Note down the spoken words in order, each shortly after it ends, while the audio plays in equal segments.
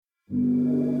Welcome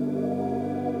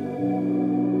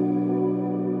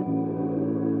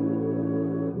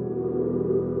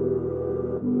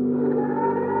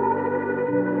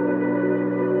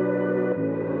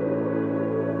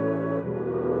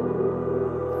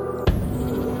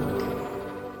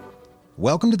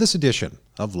to this edition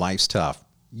of Life's Tough.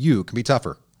 You can be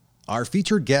tougher. Our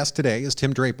featured guest today is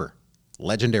Tim Draper,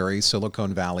 legendary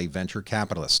Silicon Valley venture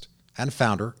capitalist and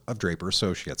founder of Draper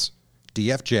Associates,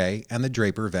 DFJ, and the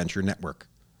Draper Venture Network,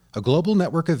 a global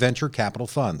network of venture capital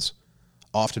funds,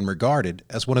 often regarded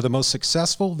as one of the most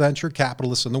successful venture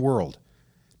capitalists in the world.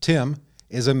 Tim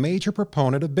is a major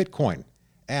proponent of Bitcoin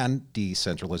and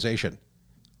decentralization.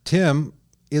 Tim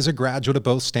is a graduate of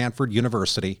both Stanford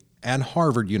University and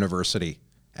Harvard University,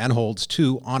 and holds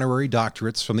 2 honorary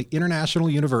doctorates from the International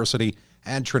University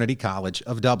and Trinity College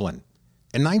of Dublin.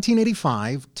 In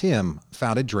 1985, Tim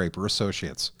founded Draper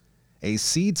Associates, a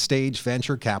seed-stage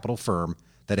venture capital firm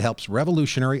that helps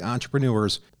revolutionary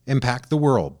entrepreneurs impact the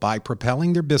world by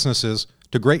propelling their businesses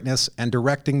to greatness and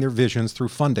directing their visions through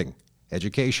funding,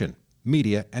 education,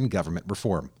 media, and government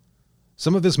reform.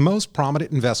 Some of his most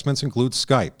prominent investments include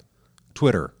Skype,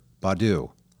 Twitter, Baidu,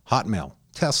 Hotmail,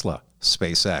 Tesla,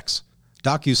 SpaceX,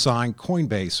 DocuSign,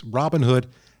 Coinbase, Robinhood,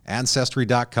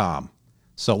 Ancestry.com,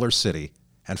 SolarCity,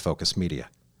 and Focus Media.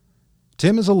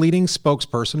 Tim is a leading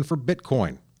spokesperson for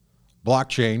Bitcoin,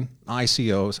 blockchain,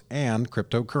 ICOs, and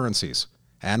cryptocurrencies,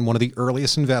 and one of the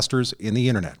earliest investors in the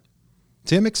internet.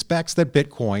 Tim expects that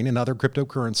Bitcoin and other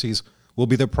cryptocurrencies will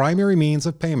be the primary means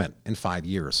of payment in 5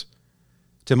 years.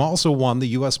 Tim also won the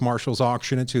U.S. Marshals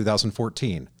auction in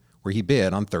 2014, where he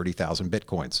bid on 30,000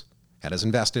 Bitcoins, and has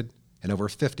invested in over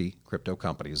 50 crypto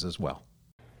companies as well.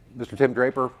 Mr. Tim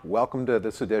Draper, welcome to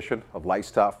this edition of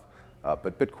Life's Tough,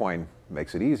 but Bitcoin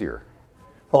makes it easier.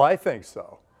 Well, I think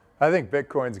so. I think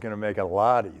Bitcoin's going to make it a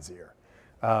lot easier.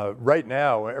 Right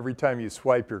now, every time you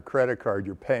swipe your credit card,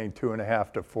 you're paying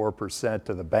 2.5% to 4%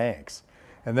 to the banks.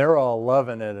 And they're all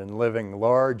loving it and living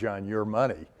large on your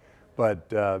money. But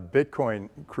Bitcoin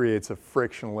creates a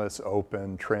frictionless,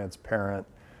 open, transparent,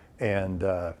 and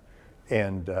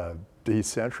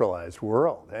decentralized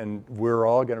world, and we're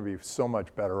all going to be so much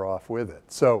better off with it.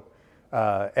 So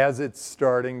as it's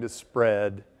starting to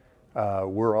spread,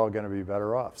 we're all going to be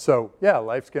better off. So yeah,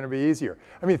 life's going to be easier.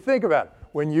 I mean, think about it.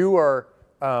 When you are,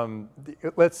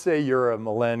 let's say you're a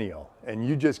millennial and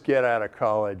you just get out of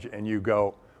college and you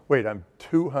go, wait, I'm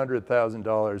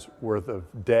 $200,000 worth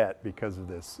of debt because of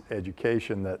this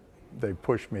education that they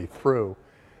pushed me through.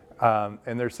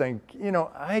 And they're saying, you know,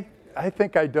 I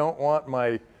think I don't want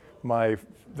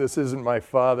this isn't my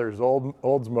father's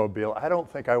Oldsmobile. I don't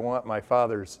think I want my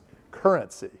father's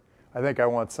currency. I think I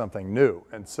want something new.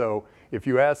 And so if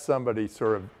you ask somebody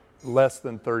sort of less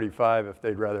than 35 if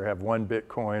they'd rather have 1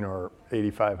 Bitcoin or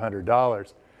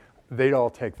 $8,500, they'd all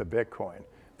take the Bitcoin.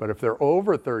 But if they're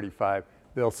over 35,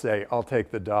 they'll say, I'll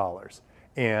take the dollars.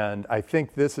 And I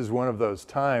think this is one of those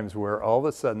times where all of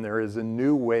a sudden there is a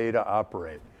new way to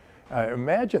operate.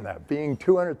 Imagine that, being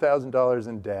 $200,000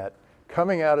 in debt,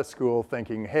 coming out of school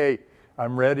thinking, hey,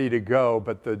 I'm ready to go,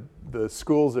 but the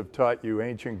schools have taught you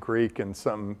ancient Greek and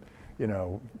some,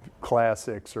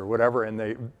 classics or whatever,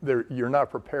 and you're not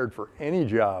prepared for any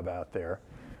job out there.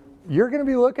 You're going to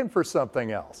be looking for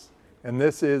something else. And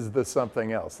this is the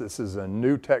something else. This is a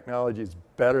new technology. It's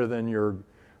better than your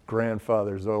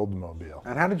grandfather's Oldsmobile.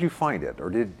 And how did you find it, or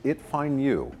did it find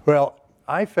you? Well,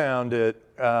 I found it,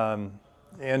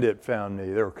 and it found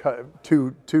me. There were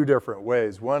two different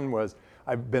ways. One was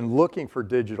I've been looking for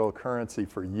digital currency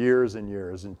for years and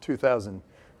years. In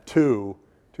 2002,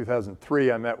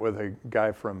 2003, I met with a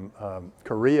guy from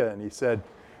Korea, and he said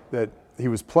that he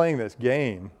was playing this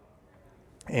game,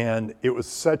 and it was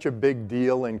such a big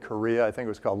deal in Korea. I think it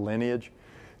was called Lineage.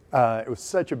 It was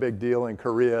such a big deal in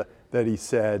Korea that he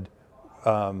said,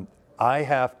 I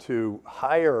have to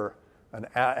hire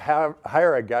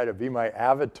a guy to be my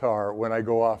avatar when I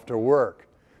go off to work,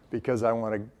 because I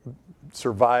want to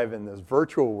survive in this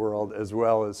virtual world as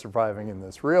well as surviving in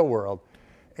this real world.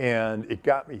 And it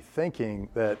got me thinking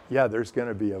that, yeah, there's going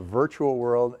to be a virtual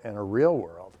world and a real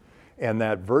world. And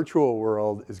that virtual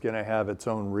world is going to have its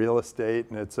own real estate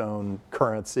and its own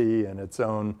currency and its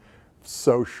own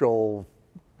social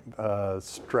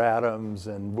stratums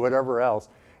and whatever else.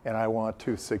 And I want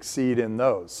to succeed in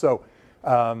those. So,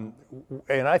 and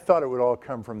I thought it would all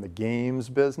come from the games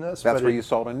business. That's where you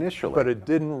saw it initially. But it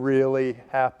didn't really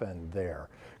happen there,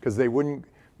 because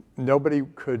nobody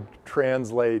could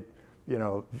translate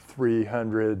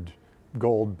 300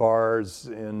 gold bars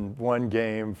in one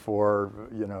game for,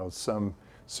 some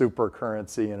super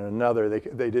currency in another.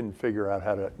 They didn't figure out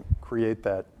how to create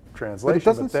that translation.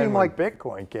 doesn't then seem when like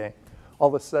Bitcoin came, all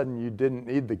of a sudden you didn't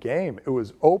need the game. It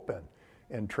was open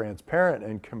and transparent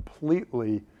and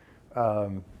completely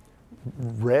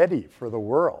ready for the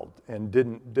world and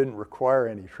didn't require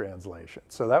any translation.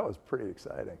 So that was pretty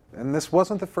exciting. And this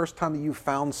wasn't the first time that you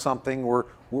found something or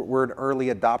were an early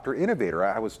adopter innovator.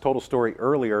 I was told a story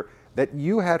earlier that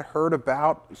you had heard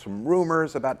about some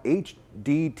rumors about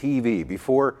HD TV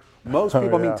before most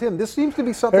people. I mean, Tim, this seems to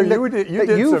be something you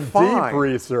did some find. deep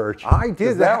research. I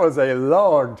did. That was a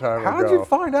long time ago. How did you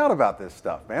find out about this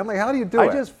stuff, man? Like, how do you do it?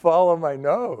 I just follow my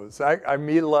nose. I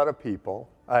meet a lot of people.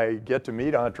 I get to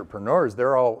meet entrepreneurs.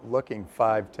 They're all looking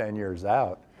 5, 10 years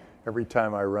out. Every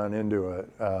time I run into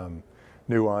a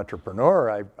new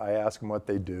entrepreneur, I ask them what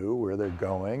they do, where they're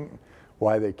going,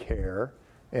 why they care.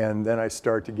 And then I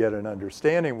start to get an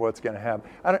understanding of what's going to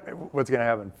happen. What's going to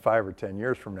happen 5 or 10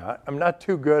 years from now. I'm not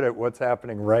too good at what's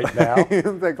happening right now,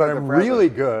 but I'm really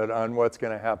good on what's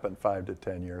going to happen 5 to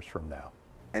 10 years from now.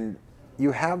 And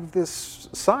you have this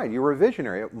side. You were a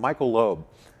visionary. Michael Loeb,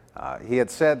 he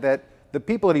had said that the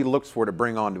people that he looks for to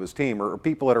bring onto his team are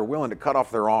people that are willing to cut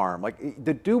off their arm, like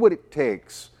to do what it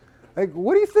takes. Like,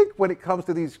 what do you think when it comes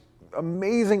to these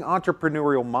amazing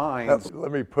entrepreneurial minds?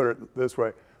 Let me put it this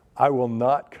way. I will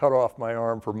not cut off my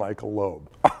arm for Michael Loeb,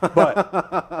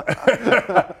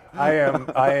 but I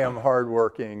am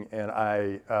hardworking, and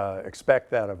I expect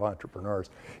that of entrepreneurs.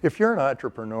 If you're an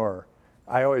entrepreneur,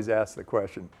 I always ask the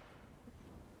question,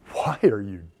 why are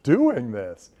you doing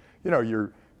this? You know,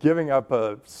 you're giving up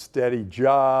a steady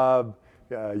job,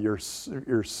 your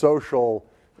social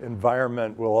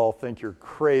environment will all think you're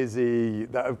crazy,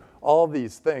 all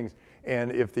these things.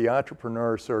 And if the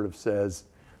entrepreneur sort of says,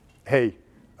 hey,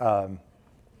 I'm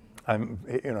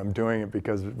doing it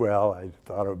because, well, I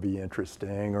thought it would be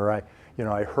interesting, or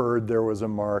I heard there was a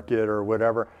market or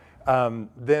whatever,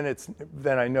 then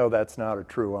I know that's not a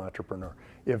true entrepreneur.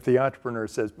 If the entrepreneur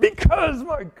says, because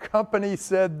my company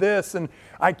said this, and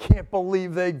I can't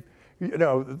believe they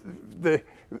did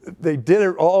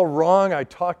it all wrong. I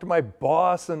talked to my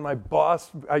boss, and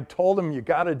I told him you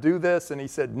got to do this, and he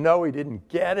said no, he didn't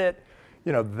get it.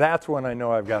 That's when I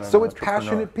know I've got an entrepreneur. So it's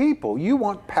passionate people. You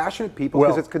want passionate people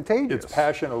because it's contagious. It's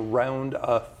passion around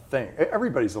a thing.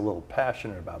 Everybody's a little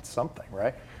passionate about something,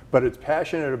 right? But it's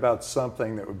passionate about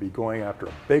something that would be going after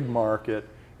a big market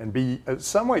and be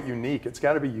somewhat unique. It's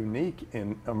got to be unique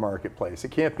in a marketplace. It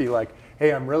can't be like,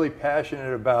 hey, I'm really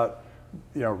passionate about,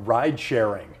 ride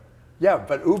sharing. Yeah,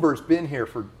 but Uber's been here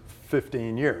for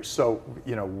 15 years. So,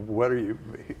 what are you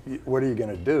going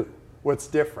to do? What's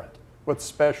different? What's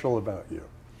special about you?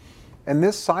 And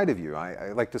this side of you,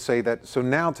 I like to say that, so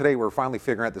now today we're finally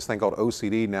figuring out this thing called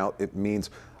OCD. Now it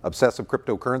means obsessive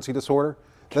cryptocurrency disorder.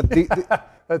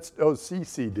 That's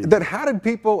OCCD. That how did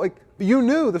people, you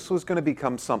knew this was going to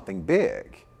become something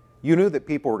big. You knew that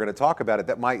people were going to talk about it,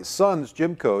 that my son's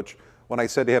gym coach, when I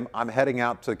said to him, I'm heading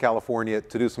out to California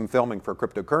to do some filming for a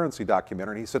cryptocurrency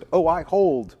documentary, and he said, oh, I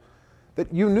hold,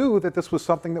 that you knew that this was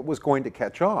something that was going to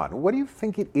catch on. What do you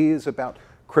think it is about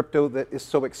crypto that is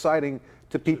so exciting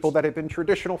to people that have been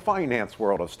traditional finance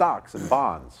world of stocks and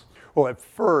bonds? Well, at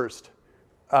first,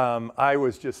 I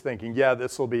was just thinking, yeah,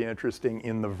 this will be interesting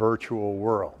in the virtual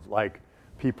world. Like,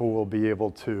 people will be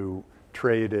able to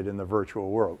trade it in the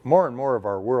virtual world. More and more of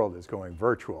our world is going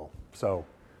virtual. So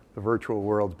the virtual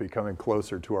world's becoming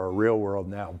closer to our real world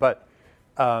now. But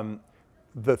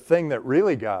the thing that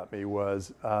really got me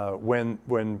was when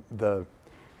the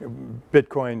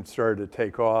Bitcoin started to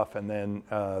take off, and then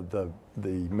the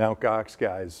Mt. Gox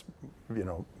guys,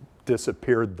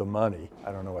 disappeared the money.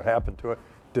 I don't know what happened to it.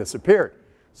 Disappeared.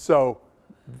 So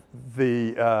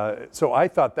so I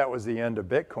thought that was the end of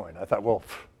Bitcoin. I thought, well,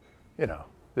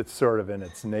 it's sort of in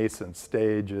its nascent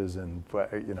stages, and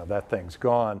that thing's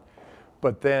gone.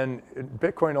 But then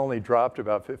Bitcoin only dropped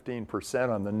about 15%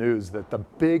 on the news that the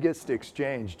biggest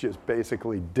exchange just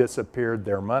basically disappeared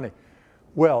their money.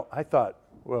 Well, I thought,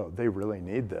 well, they really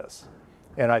need this.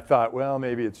 And I thought, well,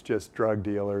 maybe it's just drug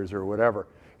dealers or whatever.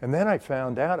 And then I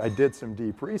found out, I did some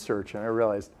deep research, and I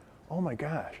realized, oh my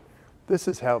gosh, this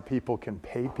is how people can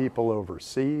pay people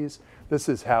overseas. This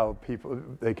is how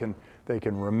they can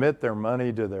remit their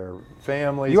money to their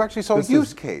families. You actually saw a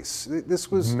use case. This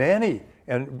was many.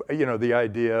 And the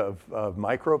idea of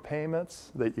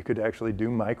micropayments, that you could actually do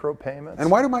micropayments. And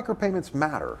why do micropayments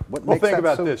matter? What well, makes think that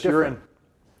about so this. different?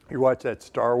 You watch that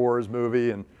Star Wars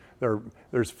movie, and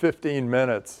there's 15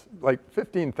 minutes, like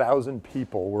 15,000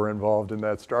 people were involved in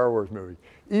that Star Wars movie.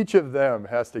 Each of them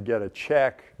has to get a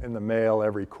check in the mail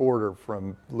every quarter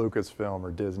from Lucasfilm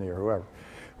or Disney or whoever.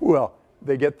 Well,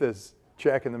 they get this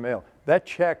check in the mail. That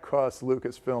check costs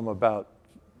Lucasfilm about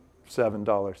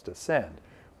 $7 to send.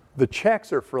 The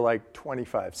checks are for like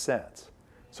 25 cents.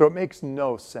 So it makes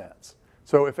no sense.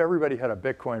 So if everybody had a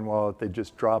Bitcoin wallet, they'd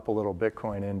just drop a little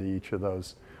Bitcoin into each of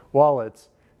those wallets.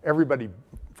 Everybody,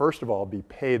 first of all, be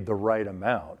paid the right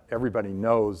amount. Everybody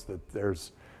knows that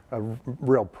there's a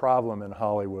real problem in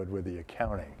Hollywood with the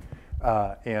accounting.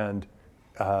 And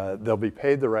they'll be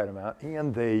paid the right amount,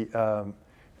 and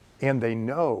they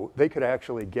know they could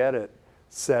actually get it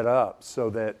set up so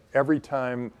that every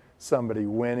time somebody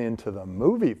went into the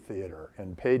movie theater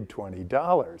and paid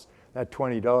 $20, that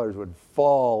 $20 would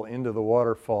fall into the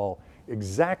waterfall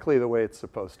exactly the way it's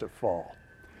supposed to fall.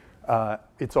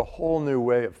 It's a whole new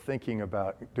way of thinking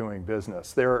about doing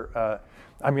business.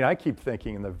 I keep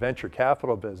thinking in the venture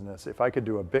capital business, if I could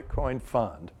do a Bitcoin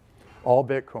fund, all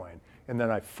Bitcoin, and then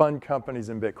I fund companies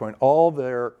in Bitcoin,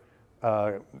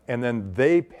 and then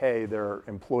they pay their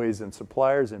employees and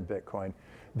suppliers in Bitcoin,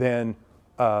 then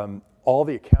all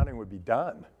the accounting would be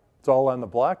done. It's all on the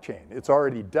blockchain. It's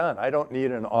already done. I don't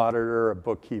need an auditor, a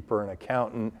bookkeeper, an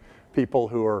accountant, people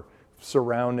who are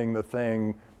surrounding the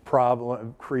thing,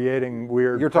 creating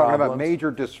weird You're talking problems. about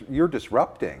major, you're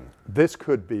disrupting. This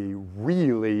could be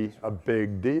really a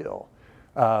big deal.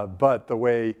 But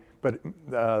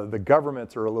the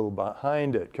governments are a little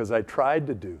behind it, because I tried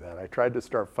to do that. I tried to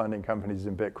start funding companies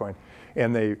in Bitcoin,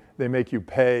 and they make you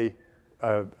pay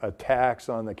a tax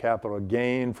on the capital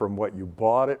gain from what you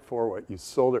bought it for, what you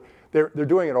sold it. They're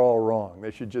doing it all wrong. They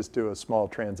should just do a small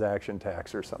transaction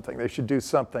tax or something. They should do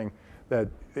something that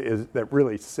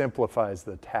really simplifies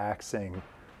the taxing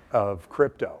of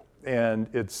crypto. And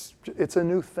it's a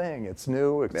new thing. It's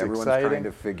new. It's Everyone's exciting. trying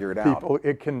to figure it out.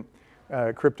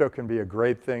 Crypto can be a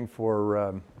great thing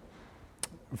for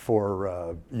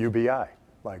UBI.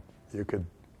 Like you could.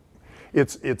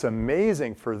 It's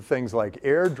amazing for things like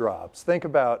airdrops. Think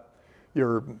about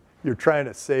you're trying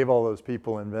to save all those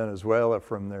people in Venezuela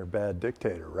from their bad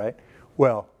dictator, right?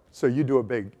 Well, so you do a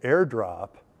big airdrop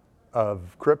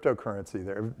of cryptocurrency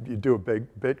there. You do a big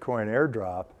Bitcoin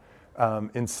airdrop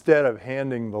instead of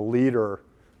handing the leader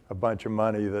a bunch of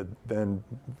money that then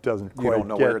doesn't quite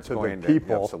get to the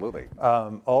people. Absolutely.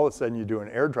 All of a sudden you do an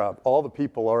airdrop. All the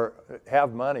people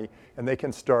have money, and they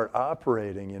can start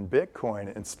operating in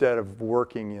Bitcoin instead of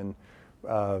working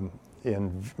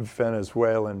in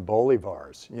Venezuelan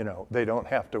bolivars. You know, they don't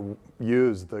have to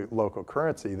use the local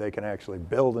currency. They can actually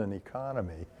build an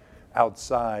economy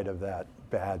outside of that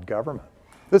bad government.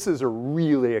 This is a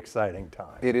really exciting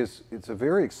time. It is. It's a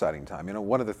very exciting time. You know,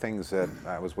 one of the things that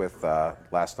I was with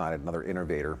last night at another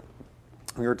innovator,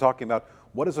 we were talking about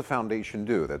what does a foundation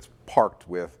do that's parked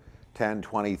with 10,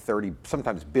 20, 30,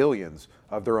 sometimes billions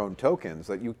of their own tokens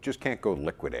that you just can't go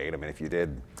liquidate. I mean, if you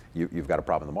did, you've got a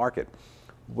problem in the market.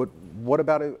 What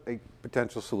about a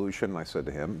potential solution, I said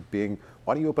to him, being,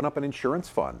 why don't you open up an insurance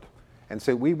fund and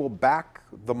say, we will back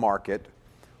the market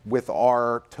with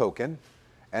our token,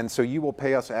 and so you will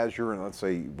pay us as your, let's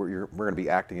say we're going to be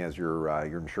acting as your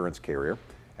insurance carrier,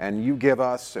 and you give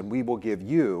us and we will give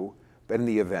you in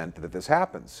the event that this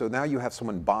happens. So now you have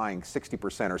someone buying 60%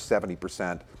 or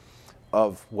 70%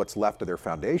 of what's left of their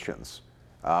foundations,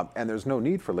 and there's no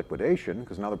need for liquidation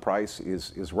because now the price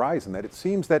is rising. That it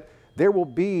seems that there will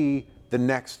be the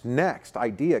next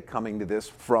idea coming to this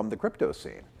from the crypto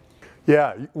scene.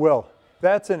 Yeah, well,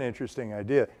 that's an interesting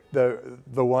idea.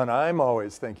 The one I'm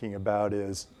always thinking about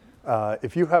is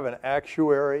if you have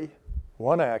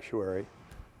one actuary,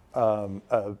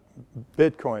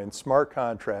 Bitcoin, smart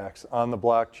contracts on the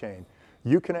blockchain,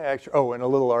 you can actually, and a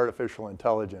little artificial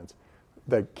intelligence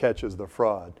that catches the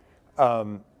fraud.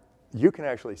 You can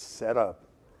actually set up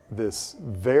this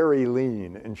very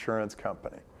lean insurance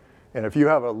company. And if you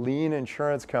have a lean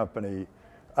insurance company,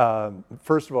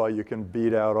 first of all, you can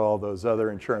beat out all those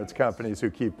other insurance companies who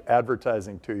keep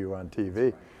advertising to you on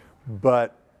TV.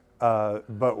 But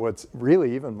what's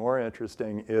really even more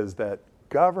interesting is that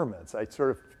governments, I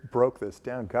sort of broke this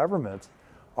down, governments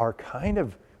are kind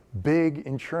of big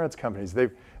insurance companies.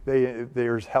 There's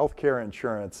healthcare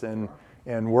insurance and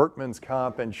workman's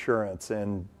comp insurance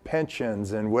and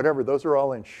pensions and whatever. Those are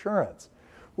all insurance.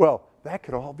 Well, that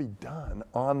could all be done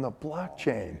on the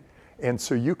blockchain. And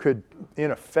so you could,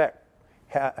 in effect,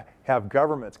 have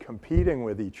governments competing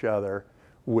with each other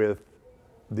with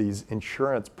these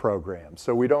insurance programs.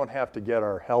 So we don't have to get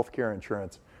our healthcare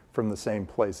insurance from the same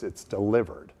place it's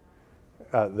delivered.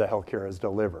 The healthcare is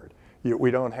delivered.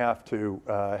 We don't have to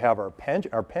have our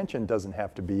pension doesn't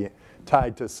have to be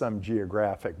tied to some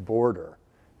geographic border.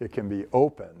 It can be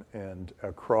open and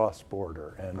across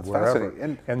border and That's wherever.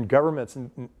 fascinating. And governments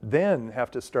then have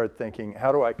to start thinking,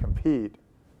 how do I compete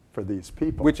for these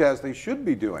people. Which, as they should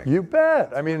be doing. You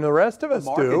bet. I mean, the rest of us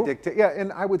do. Yeah,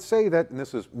 and I would say that, and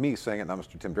this is me saying it, not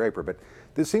Mr. Tim Draper, but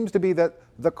this seems to be that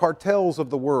the cartels of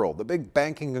the world, the big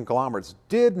banking conglomerates,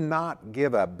 did not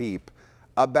give a beep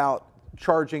about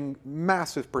charging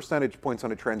massive percentage points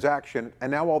on a transaction,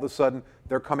 and now all of a sudden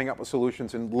they're coming up with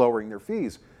solutions and lowering their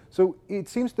fees. So it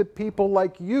seems that people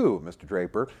like you, Mr.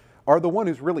 Draper, are the one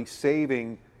who's really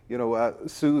saving,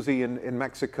 Susie in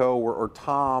Mexico, or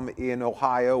Tom in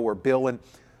Ohio, or Bill in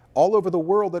all over the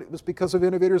world, that it was because of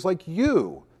innovators like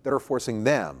you that are forcing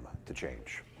them to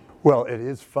change. Well, it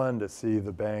is fun to see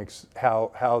the banks,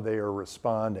 how they are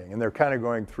responding. And they're kind of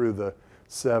going through the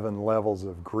 7 levels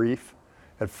of grief.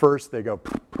 At first they go,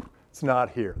 it's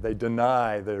not here. They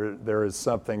deny there is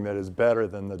something that is better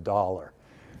than the dollar.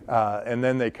 And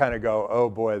then they kind of go, oh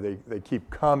boy, they keep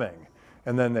coming.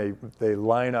 And then they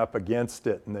line up against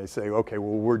it and they say, okay,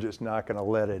 well, we're just not going to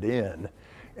let it in.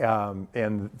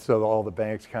 And so all the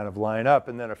banks kind of line up,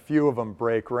 and then a few of them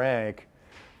break rank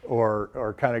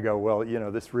or kind of go, well,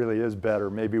 this really is better.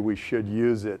 Maybe we should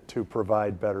use it to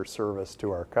provide better service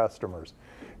to our customers.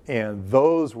 And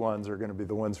those ones are going to be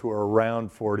the ones who are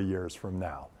around 40 years from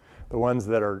now. The ones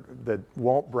that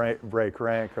won't break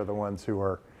rank are the ones who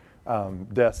are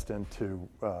destined to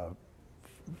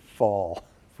fall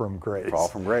from grace. Fall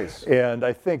from grace. And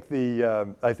I think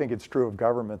I think it's true of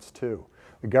governments too.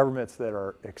 The governments that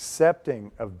are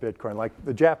accepting of Bitcoin, like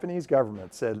the Japanese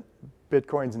government said,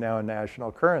 Bitcoin's now a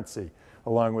national currency,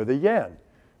 along with the yen.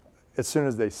 As soon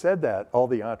as they said that, all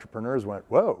the entrepreneurs went,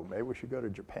 whoa, maybe we should go to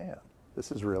Japan.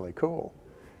 This is really cool.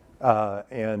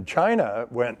 And China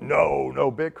went,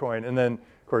 no Bitcoin. And then,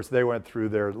 of course, they went through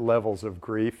their levels of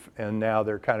grief, and now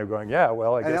they're kind of going, yeah,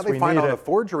 well, I guess we need it. And now they find on the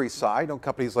forgery side,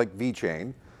 companies like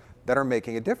VeChain that are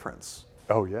making a difference.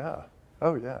 Oh, yeah.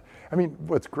 Oh, yeah. I mean,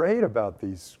 what's great about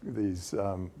these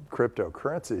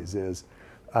cryptocurrencies is,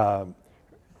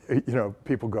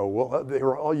 people go, well, they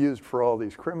were all used for all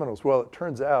these criminals. Well, it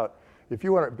turns out, if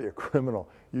you want to be a criminal,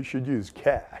 you should use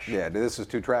cash. Yeah, this is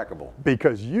too trackable.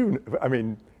 Because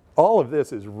all of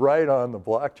this is right on the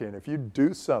blockchain. If you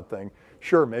do something,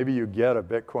 sure, maybe you get a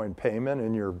Bitcoin payment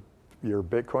in your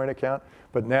Bitcoin account,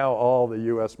 but now all the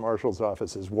U.S. Marshal's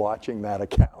Office is watching that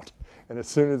account. And as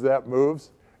soon as that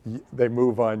moves, they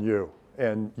move on you.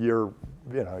 And you're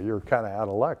kind of out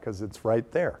of luck because it's right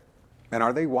there. And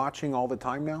are they watching all the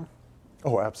time now?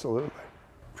 Oh, absolutely.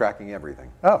 Tracking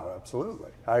everything? Oh,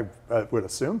 absolutely. I would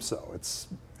assume so. It's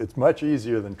much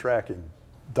easier than tracking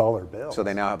dollar bills. So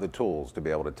they now have the tools to be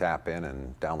able to tap in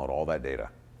and download all that data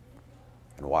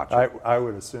and watch it. I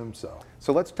would assume so.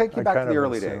 So let's take you back to the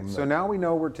early days. So now we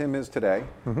know where Tim is today.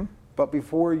 Mm-hmm. But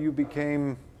before you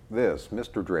became this,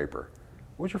 Mr. Draper,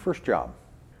 what was your first job?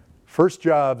 First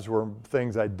jobs were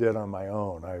things I did on my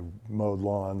own. I mowed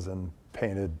lawns and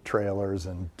painted trailers,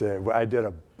 and I did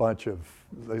a bunch of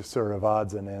sort of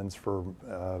odds and ends for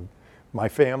my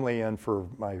family and for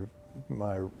my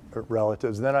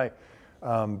relatives. Then I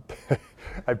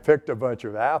picked a bunch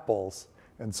of apples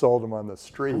and sold them on the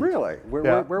street. Really?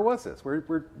 Where was this?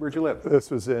 Where'd you live?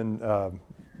 This was in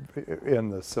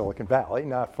the Silicon Valley,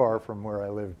 not far from where I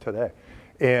live today,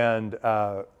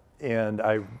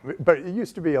 but it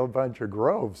used to be a bunch of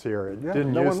groves here. It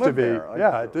didn't used to be.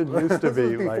 It didn't used to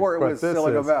be like before it was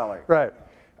Silicon Valley. Right.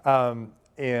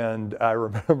 And I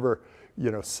remember,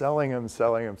 selling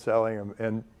them,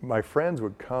 and my friends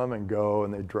would come and go,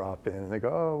 and they'd drop in, and they go,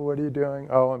 "Oh, what are you doing?"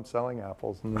 "Oh, I'm selling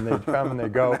apples." And then they'd come and they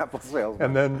go. Apple salesman.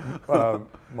 And then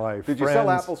Did you sell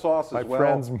applesauce as well? My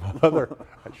friend's mother.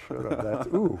 I should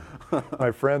have.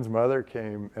 My friend's mother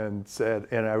came and said,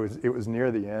 and it was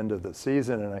near the end of the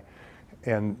season,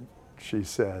 and she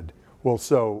said, "Well,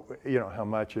 so how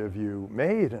much have you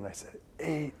made?" And I said,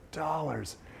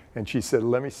 $8. And she said,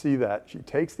 "Let me see that." She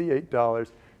takes the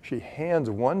 $8. She hands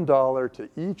 $1 to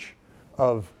each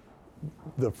of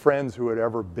the friends who had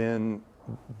ever been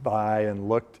by and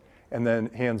looked, and then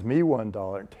hands me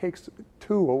 $1 and takes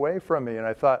 $2 away from me. And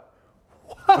I thought,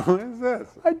 what is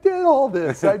this? I did all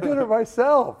this. I did it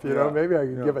myself. Maybe I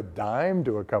could give a dime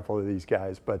to a couple of these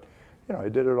guys, but I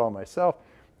did it all myself.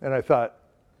 And I thought,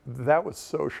 that was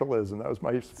socialism. That was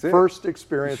my first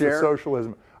experience with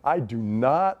socialism. I do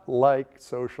not like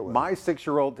socialism. My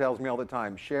 6-year-old tells me all the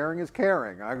time, sharing is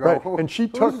caring. I go, right. And she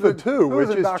took the $2,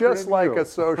 which is just like a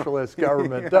socialist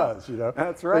government does.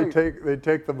 That's right. They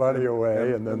take the money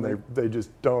away, and then they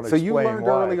just don't explain why. So you learned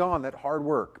early on that hard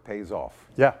work pays off.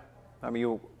 Yeah. I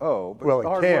mean, well, the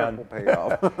hard work will pay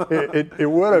off. It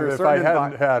would have if I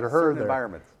hadn't had her there.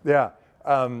 Environments. Yeah.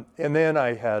 And then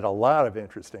I had a lot of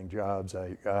interesting jobs.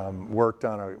 I worked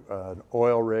on an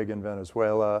oil rig in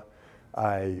Venezuela.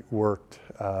 I worked,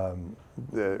 I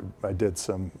did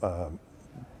some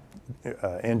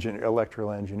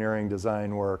electrical engineering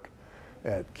design work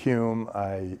at Cume.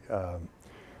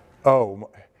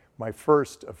 My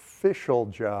first official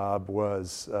job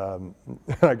was,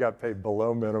 I got paid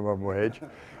below minimum wage,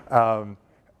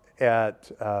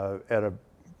 at a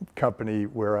company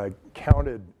where I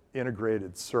counted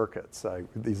integrated circuits.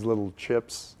 These little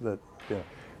chips that,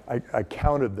 I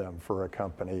counted them for a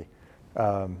company.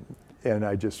 And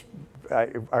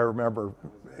I remember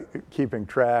keeping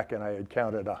track, and I had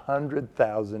counted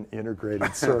 100,000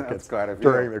 integrated circuits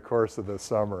during the course of the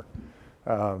summer.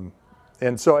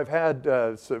 And so I've had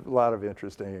a lot of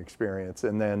interesting experience.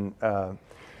 And then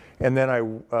I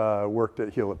worked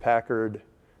at Hewlett-Packard.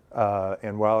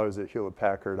 And while I was at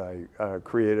Hewlett-Packard, I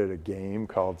created a game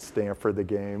called Stanford the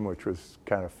Game, which was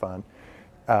kind of fun.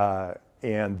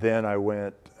 And then I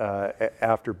went,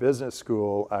 after business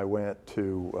school, I went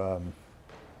to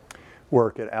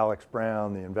work at Alex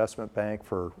Brown, the investment bank,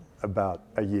 for about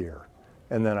a year.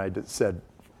 And then I said,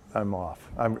 I'm off.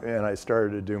 And I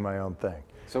started to do my own thing.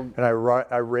 And I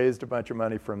raised a bunch of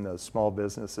money from the Small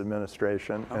Business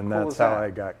Administration, and that's how I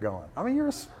got going. I mean,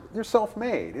 you're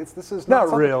self-made. This is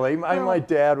not really. My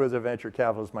dad was a venture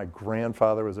capitalist. My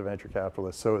grandfather was a venture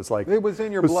capitalist. So it's like it was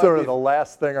in your blood. It was sort of the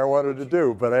last thing I wanted to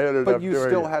do, but I ended up doing it.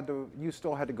 You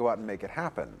still had to go out and make it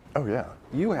happen. Oh yeah.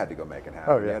 You had to go make it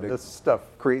happen. Oh yeah. You had to this stuff.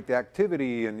 Create the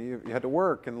activity, and you had to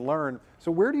work and learn.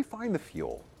 So where do you find the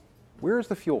fuel? Where is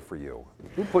the fuel for you?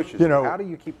 Who pushes you? How do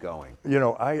you keep going?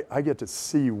 I get to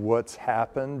see what's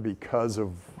happened because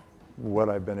of what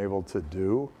I've been able to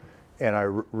do, and I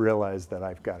realize that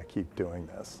I've got to keep doing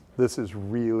this. This is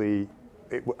really,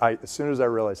 as soon as I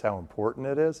realize how important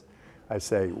it is, I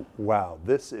say, wow,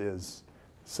 this is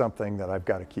something that I've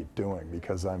got to keep doing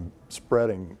because I'm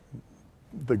spreading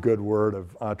the good word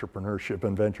of entrepreneurship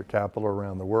and venture capital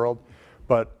around the world.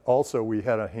 But also we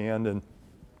had a hand in,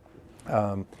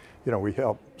 we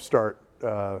helped start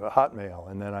Hotmail,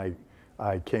 and then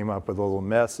I came up with a little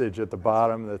message at the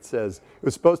bottom that says, it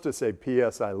was supposed to say,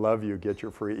 P.S. I love you, get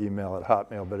your free email at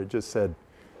Hotmail, but it just said,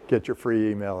 get your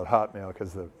free email at Hotmail,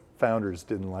 because the founders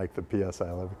didn't like the P.S.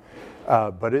 I love you.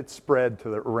 But it spread to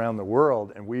around the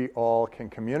world, and we all can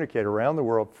communicate around the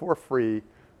world for free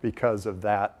because of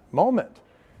that moment.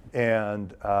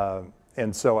 And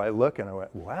so I look and I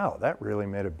went, wow, that really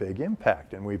made a big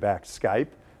impact. And we backed Skype.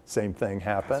 Same thing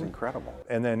happened. That's incredible.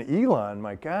 And then Elon,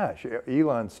 my gosh,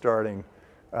 Elon starting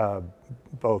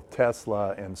both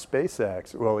Tesla and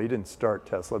SpaceX. Well, he didn't start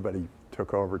Tesla, but he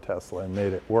took over Tesla and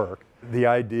made it work. The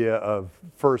idea of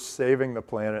first saving the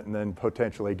planet and then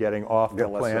potentially getting off the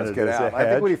planet let's get is out. a I think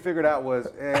hedge. what he figured out was,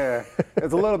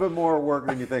 it's a little bit more work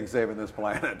than you think saving this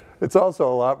planet. It's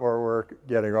also a lot more work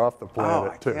getting off the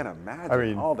planet, too. I can't imagine. I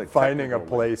mean, all the finding a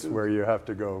place where you have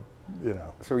to go,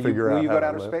 so figure out will you how go to to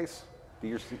outer live. space? Do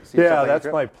you see Yeah, that's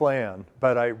my plan.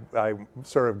 But I'm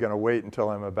sort of going to wait until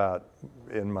I'm about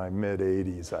in my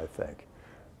mid-80s, I think,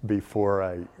 before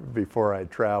I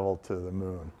travel to the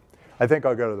moon. I think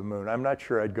I'll go to the moon. I'm not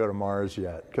sure I'd go to Mars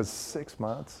yet, because 6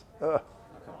 months. Ugh.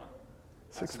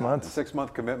 6 months. A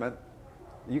 6-month commitment.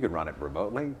 You can run it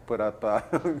remotely. Put up,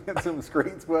 get some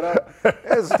screens put up.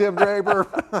 It's Tim Draper.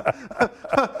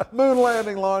 Moon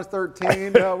landing launch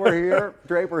 13. We're here.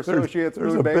 Draper Associates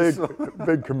Moon Base. There's a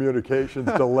big communications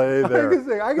delay there.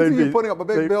 I can see you putting up a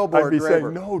big billboard. I'd be Draper.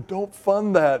 saying, no, don't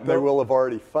fund that. And they will have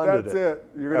already funded That's it.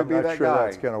 You're going to be that sure guy.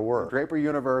 That's going to work. Draper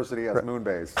University has Moon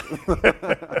Base.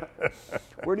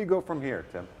 Where do you go from here,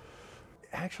 Tim?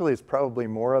 Actually, it's probably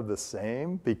more of the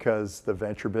same, because the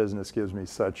venture business gives me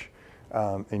such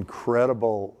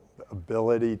incredible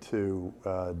ability to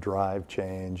drive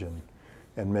change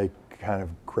and make kind of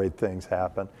great things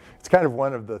happen. It's kind of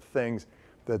one of the things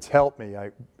that's helped me.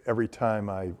 Every time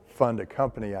I fund a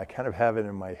company, I kind of have it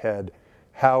in my head,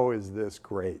 how is this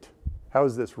great? How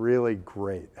is this really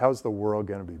great? How is the world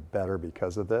going to be better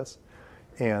because of this?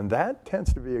 And that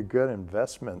tends to be a good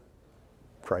investment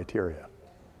criteria.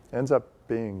 Ends up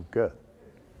being good.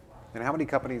 And how many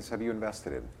companies have you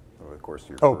invested in over the course of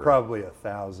your career? Probably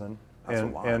 1,000. That's a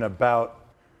lot. And about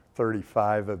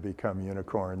 35 have become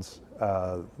unicorns.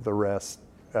 The rest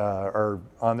are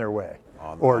on their way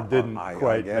or didn't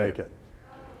quite make it.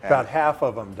 About half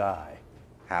of them die.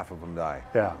 Half of them die.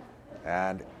 Yeah.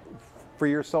 And for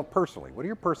yourself personally, what are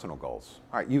your personal goals?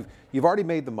 All right, you've already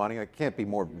made the money. It can't be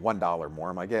more $1 more.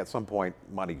 I'm like, at some point,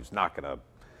 money is not going to.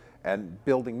 And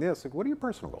building this, what are your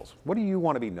personal goals? What do you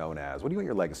want to be known as? What do you want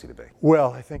your legacy to be?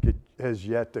 Well, I think it has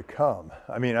yet to come.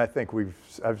 I mean, I think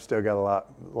I've still got a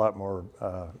lot more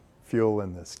fuel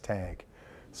in this tank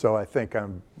So I think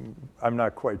I'm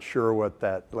not quite sure what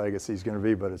that legacy is going to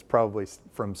be, but it's probably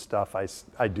from stuff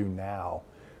I do now,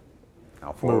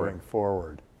 moving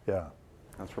forward. Yeah.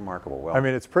 That's remarkable. Well, I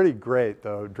mean, it's pretty great,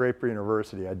 though. Draper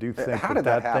University, I do think how did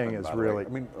that happen, thing is by the way? really. I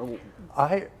mean,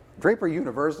 I Draper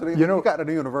University. You got a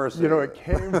new university. it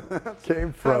came That's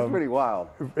from pretty wild.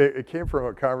 It came from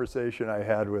a conversation I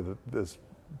had with this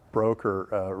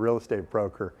broker, real estate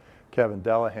broker, Kevin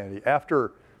Delahanty.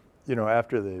 After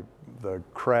the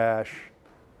crash,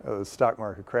 the stock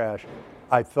market crash,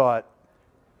 I thought,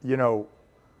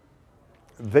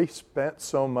 they spent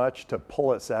so much to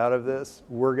pull us out of this,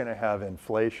 we're going to have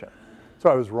inflation. So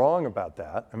I was wrong about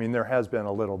that. I mean, there has been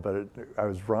a little bit, I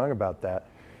was wrong about that.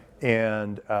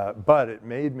 And, but it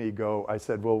made me go, I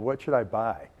said, well, what should I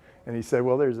buy? And he said,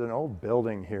 well, there's an old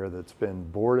building here that's been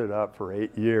boarded up for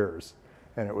 8 years.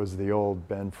 And it was the old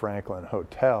Ben Franklin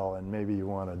Hotel, and maybe you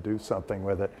want to do something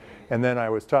with it. And then I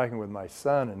was talking with my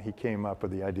son, and he came up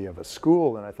with the idea of a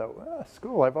school. And I thought, well, a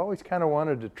school, I've always kind of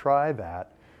wanted to try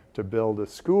that, to build a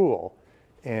school.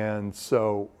 And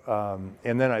so,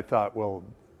 and then I thought, well,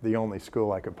 the only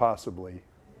school I could possibly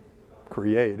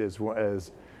create is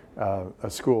a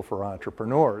school for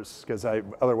entrepreneurs, because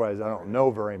otherwise I don't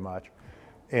know very much.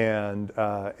 And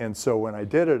so when I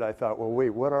did it, I thought, well,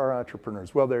 wait, what are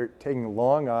entrepreneurs? Well, they're taking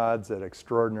long odds at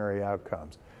extraordinary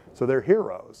outcomes. So they're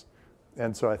heroes.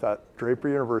 And so I thought, Draper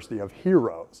University of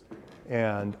Heroes.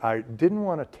 And I didn't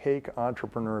want to take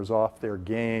entrepreneurs off their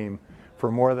game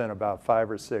for more than about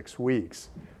 5 or 6 weeks.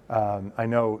 I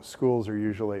know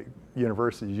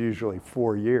universities usually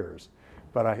 4 years.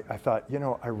 But I thought,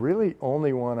 I really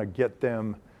only want to get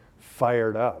them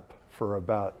fired up for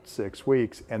about 6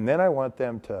 weeks, and then I want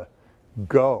them to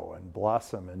go and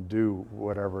blossom and do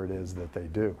whatever it is that they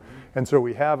do. And so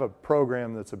we have a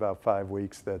program that's about 5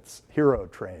 weeks that's hero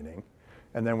training,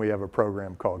 and then we have a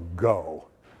program called Go.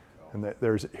 And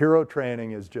there's hero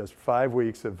training is just 5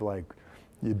 weeks of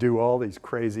you do all these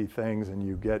crazy things, and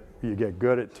you get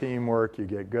good at teamwork, you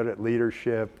get good at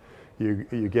leadership, you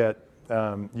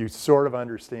sort of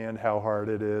understand how hard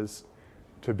it is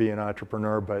to be an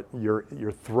entrepreneur, but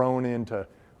you're thrown into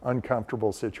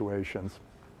uncomfortable situations.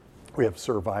 We have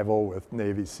survival with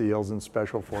Navy SEALs and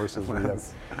Special Forces. We have,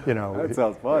 that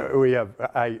sounds fun. We have.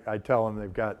 I tell them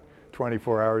they've got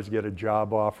 24 hours to get a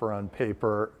job offer on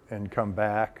paper and come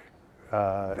back.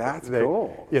 That's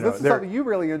cool. This is something you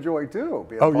really enjoy too.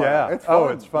 Oh yeah. It's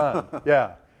fun. It's fun.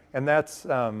 Yeah, and that's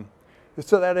so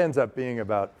that ends up being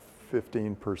about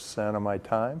 15% of my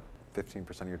time.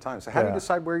 15% of your time. So how do you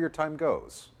decide where your time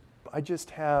goes? I just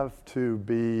have to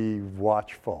be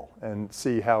watchful and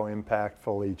see how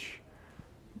impactful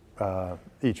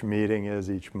each meeting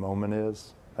is, each moment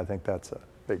is. I think that's a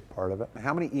big part of it.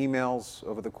 How many emails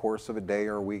over the course of a day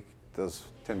or a week does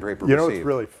Tim Draper receive? What's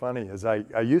really funny is I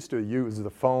used to use the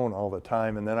phone all the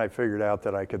time, and then I figured out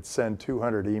that I could send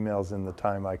 200 emails in the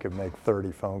time I could make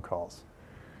 30 phone calls.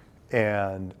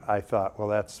 And I thought, well,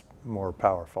 that's more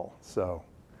powerful. So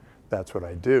that's what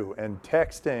I do. And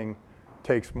texting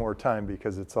takes more time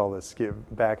because it's all this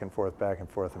back and forth, back and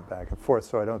forth, and back and forth.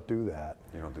 So I don't do that.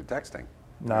 You don't do texting.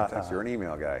 Not. You're an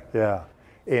email guy. Yeah.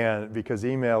 And because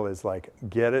email is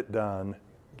get it done,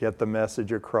 get the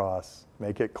message across,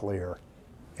 make it clear,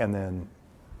 and then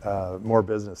more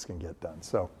business can get done.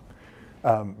 So,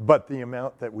 but the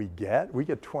amount that we get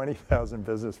 20,000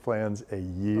 business plans a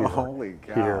year. Holy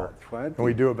cow. Here. And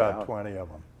we do about 20 of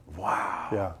them. Wow.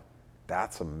 Yeah.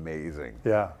 That's amazing.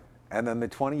 Yeah. And then the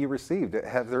 20 you received,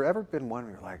 have there ever been one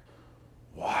where you're like,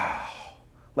 wow,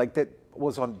 that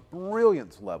was on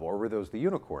brilliance level, or were those the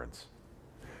unicorns?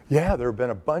 Yeah, there have been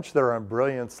a bunch that are on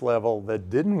brilliance level that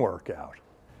didn't work out.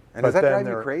 And does that drive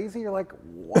you crazy? You're like,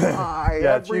 why?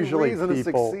 Yeah, Every reason to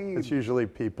succeed. It's usually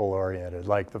people oriented,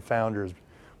 like the founders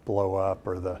blow up,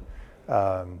 or the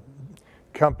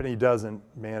company doesn't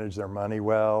manage their money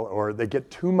well, or they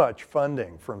get too much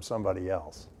funding from somebody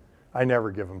else. I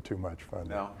never give them too much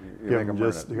funding. No, you give make them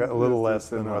them just a little less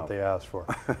than what they asked for.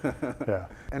 Yeah.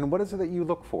 And what is it that you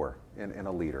look for in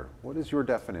a leader? What is your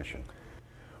definition?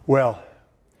 Well,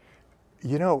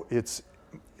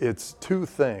 it's two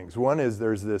things. One is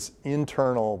there's this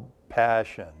internal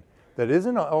passion that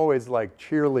isn't always like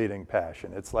cheerleading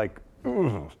passion. It's like,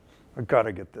 I've got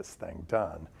to get this thing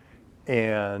done.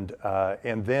 And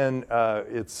then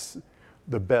it's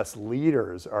the best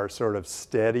leaders are sort of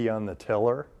steady on the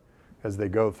tiller as they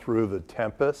go through the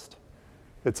tempest.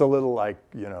 It's a little like,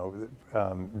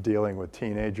 dealing with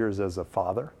teenagers as a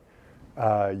father.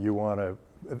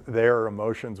 Their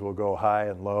emotions will go high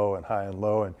and low and high and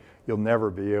low, and you'll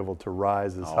never be able to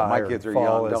rise as high my or kids are fall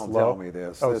young. as Don't low. tell me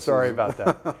this. Oh, sorry about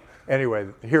that. Anyway,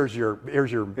 here's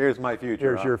my future.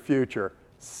 Here's your future.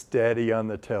 Steady on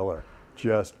the tiller.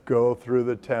 Just go through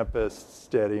the tempest,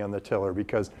 steady on the tiller,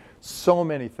 because so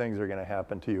many things are going to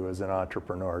happen to you as an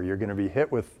entrepreneur. You're going to be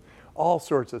hit with all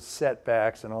sorts of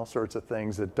setbacks and all sorts of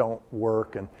things that don't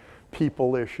work, and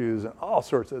people issues and all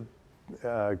sorts of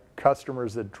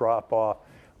customers that drop off.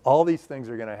 All these things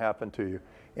are going to happen to you,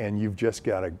 and you've just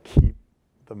got to keep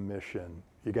the mission.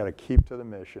 You got to keep to the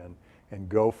mission and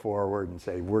go forward and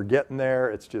say, we're getting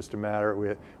there. It's just a matter, we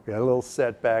had a little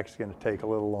setback. It's going to take a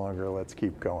little longer. Let's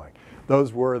keep going.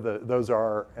 Those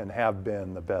are and have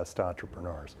been the best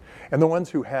entrepreneurs, and the ones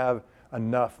who have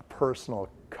enough personal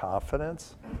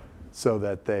confidence so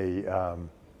that they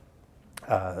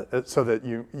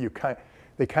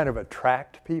they kind of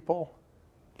attract people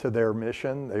to their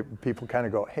mission. People kind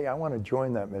of go, hey, I want to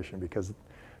join that mission because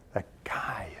that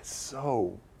guy is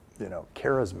so,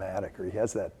 charismatic, or he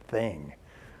has that thing,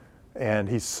 and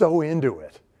he's so into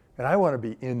it, and I want to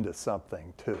be into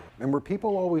something too. And were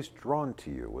people always drawn to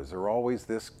you? Was there always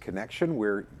this connection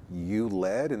where you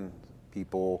led and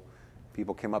people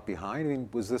came up behind? I mean,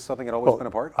 was this something that always been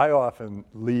a part? I often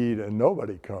lead and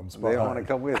nobody comes behind. They don't want to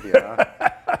come with you, huh?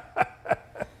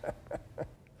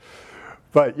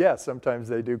 But yeah, sometimes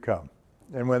they do come.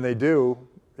 And when they do,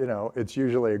 it's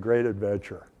usually a great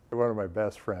adventure. One of my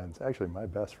best friends, actually my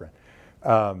best friend,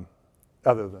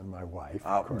 other than my wife.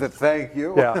 Thank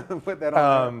you. Yeah. Put that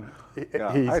on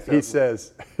there. He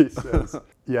says,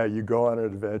 yeah, you go on an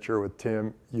adventure with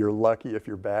Tim, you're lucky if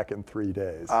you're back in 3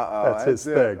 days. That's his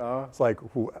thing. It's like,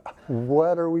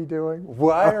 what are we doing?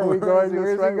 Why are we going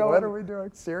this way? What are we doing?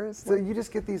 Seriously? So you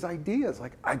just get these ideas,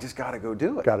 like, I just got to go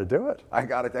do it. Got to do it. I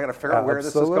got to figure out where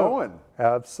this is going.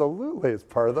 Absolutely. It's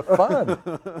part of the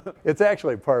fun. It's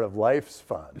actually part of life's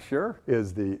fun. Sure.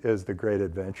 Is the great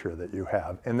adventure that you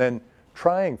have. And then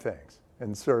trying things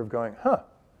and sort of going, well,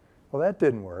 that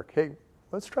didn't work. Hey,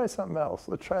 let's try something else.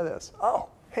 Let's try this. Oh,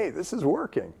 hey, this is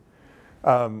working.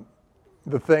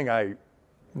 The thing I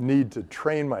need to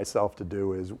train myself to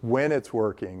do is, when it's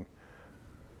working,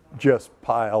 just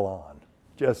pile on.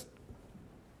 Just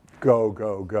go,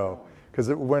 go, go. Because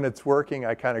when it's working,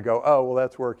 I kind of go, oh, well,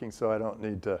 that's working, so I don't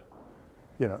need to,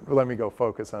 let me go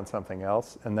focus on something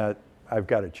else. And that I've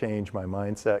got to change my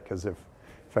mindset, because if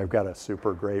I've got a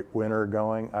super great winner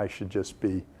going, I should just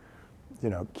be,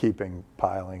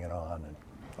 piling it on and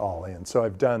all in. So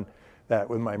I've done that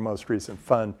with my most recent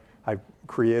fund. I've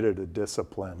created a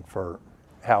discipline for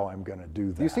how I'm going to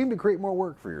do that. You seem to create more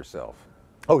work for yourself.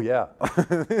 Oh, yeah.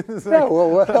 Yeah,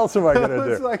 well, what else am I going to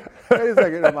do? It's like, wait a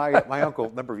second. My uncle,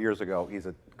 a number of years ago, he's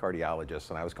a cardiologist,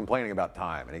 and I was complaining about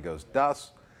time. And he goes,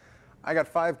 Dus, I got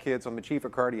 5 kids. I'm the chief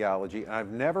of cardiology, and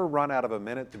I've never run out of a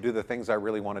minute to do the things I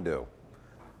really want to do.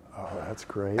 Oh, that's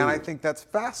great. And I think that's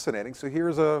fascinating. So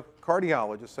here's a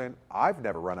cardiologist saying, I've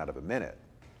never run out of a minute.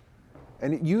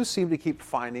 And you seem to keep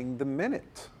finding the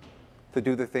minute to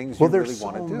do the things you really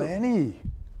want to do. Well, there's so many.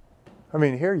 I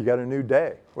mean, here you have got a new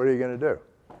day. What are you going to do?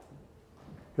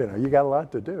 You got a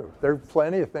lot to do. There are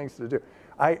plenty of things to do.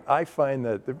 I find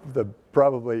that the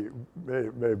probably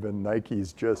may have been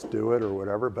Nike's Just Do It or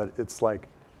whatever, but it's like,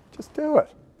 just do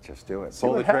it. Just do it.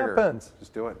 Pull the trigger. Happens.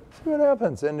 Just do it. See what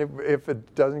happens. And if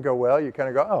it doesn't go well, you kind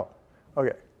of go, oh,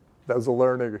 okay, that was a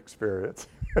learning experience.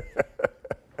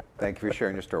 Thank you for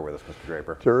sharing your story with us, Mr.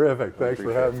 Draper. Terrific. Thanks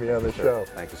for having me on the show.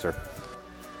 Thank you, sir.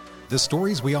 The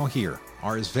stories we all hear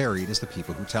are as varied as the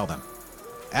people who tell them.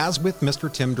 As with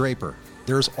Mr. Tim Draper,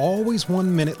 there's always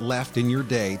 1 minute left in your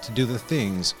day to do the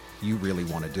things you really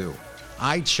want to do.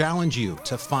 I challenge you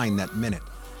to find that minute.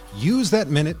 Use that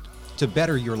minute to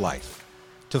better your life,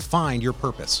 to find your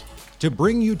purpose, to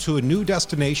bring you to a new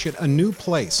destination, a new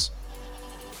place.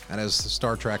 And as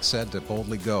Star Trek said, to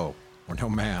boldly go where no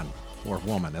man or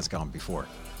woman has gone before.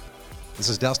 This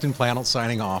is Dustin Planolt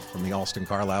signing off from the Alston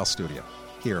Carlisle studio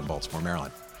here in Baltimore,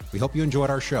 Maryland. We hope you enjoyed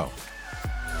our show.